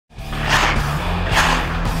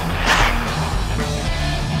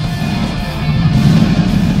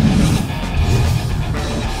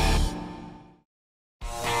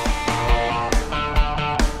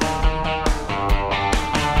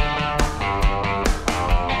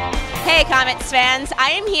Hey Comets fans,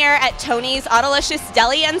 I am here at Tony's Audalicious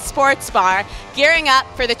Deli and Sports Bar, gearing up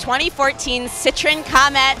for the 2014 Sitrin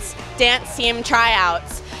Comette Dance Team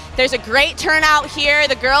Tryouts. There's a great turnout here,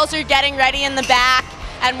 the girls are getting ready in the back,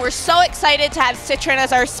 and we're so excited to have Sitrin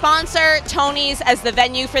as our sponsor, Tony's as the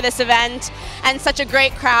venue for this event, and such a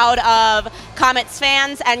great crowd of Comets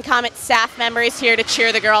fans and Comets staff members here to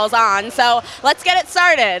cheer the girls on. So let's get it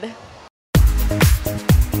started.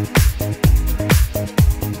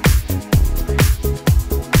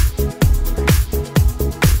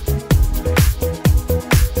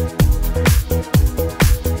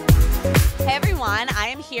 I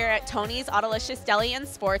am here at Tony's Audalicious Deli and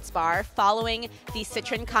Sports Bar following the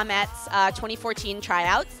Sitrin Comets 2014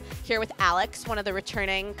 tryouts, here with Alex, one of the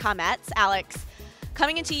returning Comets. Alex,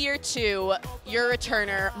 coming into year two, you're a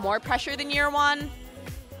returner, more pressure than year one?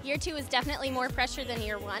 Year two is definitely more pressure than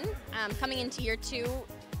year one. Coming into year two,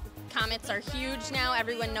 Comets are huge now,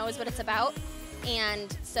 everyone knows what it's about,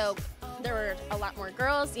 and so there were a lot more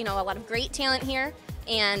girls, you know, a lot of great talent here,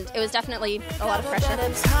 and it was definitely a lot of pressure.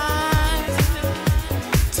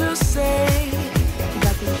 To say,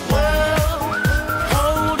 well,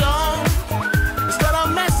 hold on, instead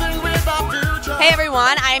of messing with our future. Hey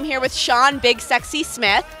everyone, I am here with Sean Big Sexy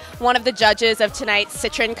Smith, one of the judges of tonight's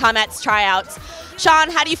Sitrin Comets tryouts. Sean,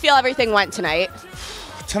 how do you feel everything went tonight?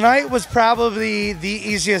 Tonight was probably the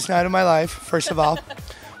easiest night of my life, first of all.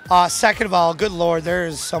 Second of all, good Lord, there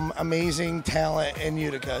is some amazing talent in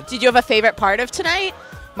Utica. Did you have a favorite part of tonight?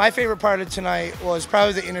 My favorite part of tonight was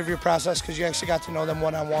probably the interview process, because you actually got to know them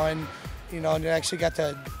one-on-one, you know, and you actually got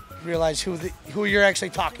to realize who you're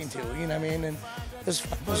actually talking to, you know what I mean? And it was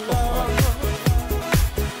fun. It was cool.